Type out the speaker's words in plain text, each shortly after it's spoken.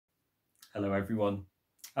Hello everyone.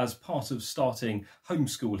 As part of starting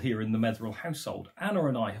homeschool here in the Meathrel household, Anna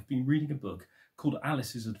and I have been reading a book called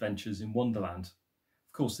Alice's Adventures in Wonderland.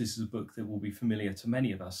 Of course, this is a book that will be familiar to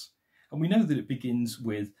many of us, and we know that it begins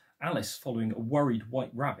with Alice following a worried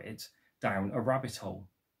white rabbit down a rabbit hole.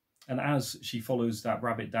 And as she follows that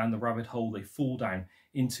rabbit down the rabbit hole, they fall down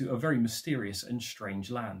into a very mysterious and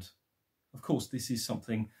strange land. Of course, this is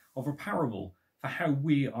something of a parable for how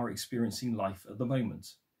we are experiencing life at the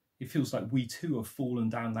moment. It feels like we too have fallen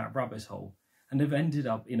down that rabbit hole and have ended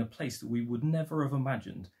up in a place that we would never have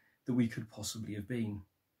imagined that we could possibly have been.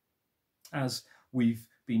 As we've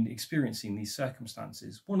been experiencing these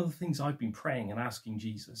circumstances, one of the things I've been praying and asking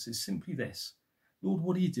Jesus is simply this: Lord,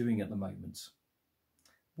 what are you doing at the moment?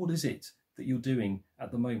 What is it that you're doing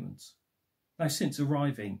at the moment? Now, since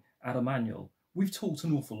arriving at Emmanuel, we've talked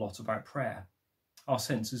an awful lot about prayer. Our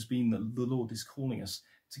sense has been that the Lord is calling us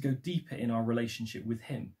to go deeper in our relationship with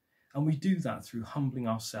him, and we do that through humbling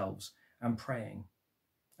ourselves and praying.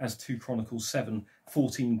 As 2 Chronicles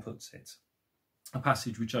 7:14 puts it, a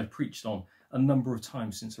passage which I've preached on a number of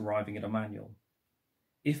times since arriving at Emmanuel.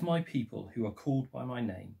 If my people who are called by my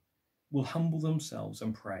name will humble themselves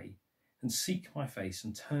and pray and seek my face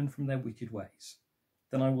and turn from their wicked ways,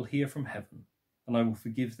 then I will hear from heaven and I will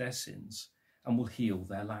forgive their sins and will heal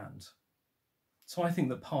their land. So I think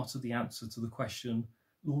that part of the answer to the question,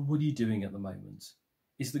 Lord, what are you doing at the moment,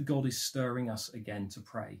 is that God is stirring us again to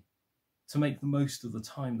pray, to make the most of the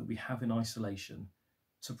time that we have in isolation,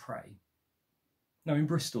 to pray. Now in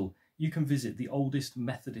Bristol, you can visit the oldest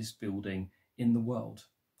Methodist building in the world.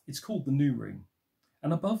 It's called the New Room,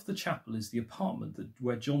 and above the chapel is the apartment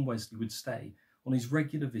where John Wesley would stay on his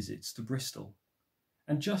regular visits to Bristol.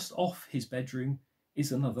 And just off his bedroom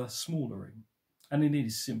is another smaller room, and in it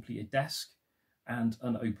is simply a desk and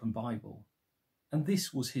an open Bible. And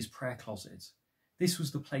this was his prayer closet. This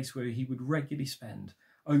was the place where he would regularly spend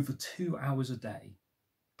over 2 hours a day,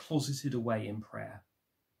 closeted away in prayer.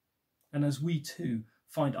 And as we too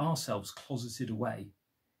find ourselves closeted away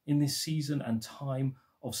in this season and time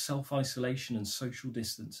of self-isolation and social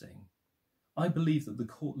distancing, I believe that the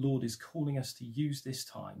Lord is calling us to use this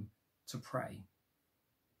time to pray.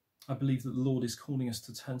 I believe that the Lord is calling us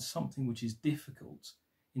to turn something which is difficult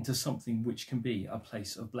into something which can be a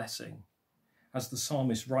place of blessing. As the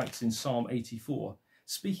psalmist writes in Psalm 84,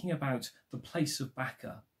 speaking about the place of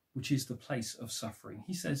Baca, which is the place of suffering,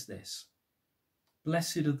 he says this: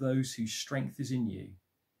 "Blessed are those whose strength is in you,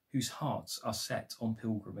 whose hearts are set on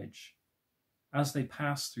pilgrimage. As they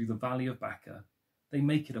pass through the valley of Baca, they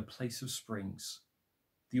make it a place of springs.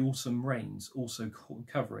 The autumn rains also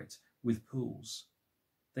cover it with pools.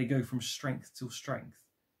 They go from strength till strength,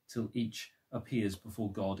 till each appears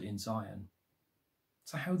before God in Zion."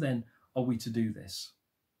 So how then are we to do this?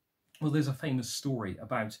 Well, there's a famous story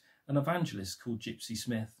about an evangelist called Gypsy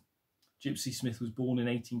Smith. Gypsy Smith was born in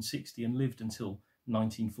 1860 and lived until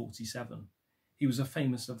 1947. He was a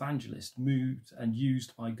famous evangelist, moved and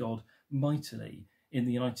used by God mightily in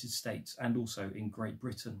the United States and also in Great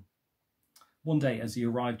Britain. One day, as he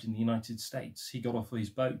arrived in the United States, he got off his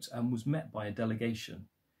boat and was met by a delegation.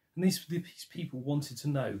 And these people wanted to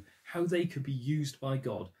know how they could be used by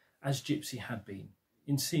God as Gypsy had been,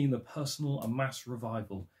 in seeing the personal and mass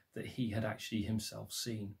revival that he had actually himself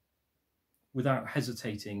seen. Without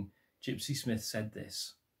hesitating, Gypsy Smith said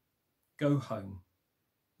this: "Go home,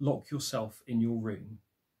 lock yourself in your room,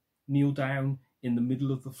 kneel down in the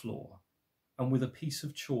middle of the floor, and with a piece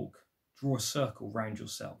of chalk draw a circle round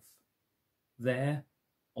yourself. There,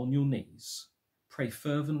 on your knees, pray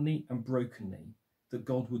fervently and brokenly that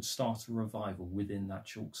God would start a revival within that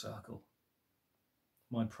chalk circle."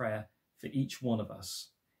 My prayer for each one of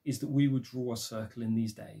us is that we would draw a circle in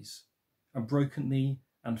these days and brokenly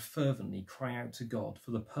and fervently cry out to God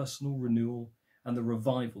for the personal renewal and the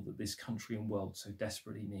revival that this country and world so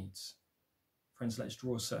desperately needs. Friends, let's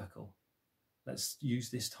draw a circle. Let's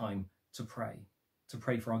use this time to pray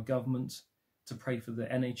for our government, to pray for the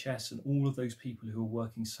NHS and all of those people who are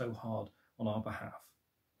working so hard on our behalf.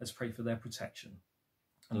 Let's pray for their protection,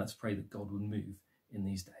 and let's pray that God will move in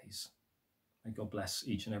these days. May God bless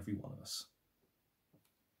each and every one of us.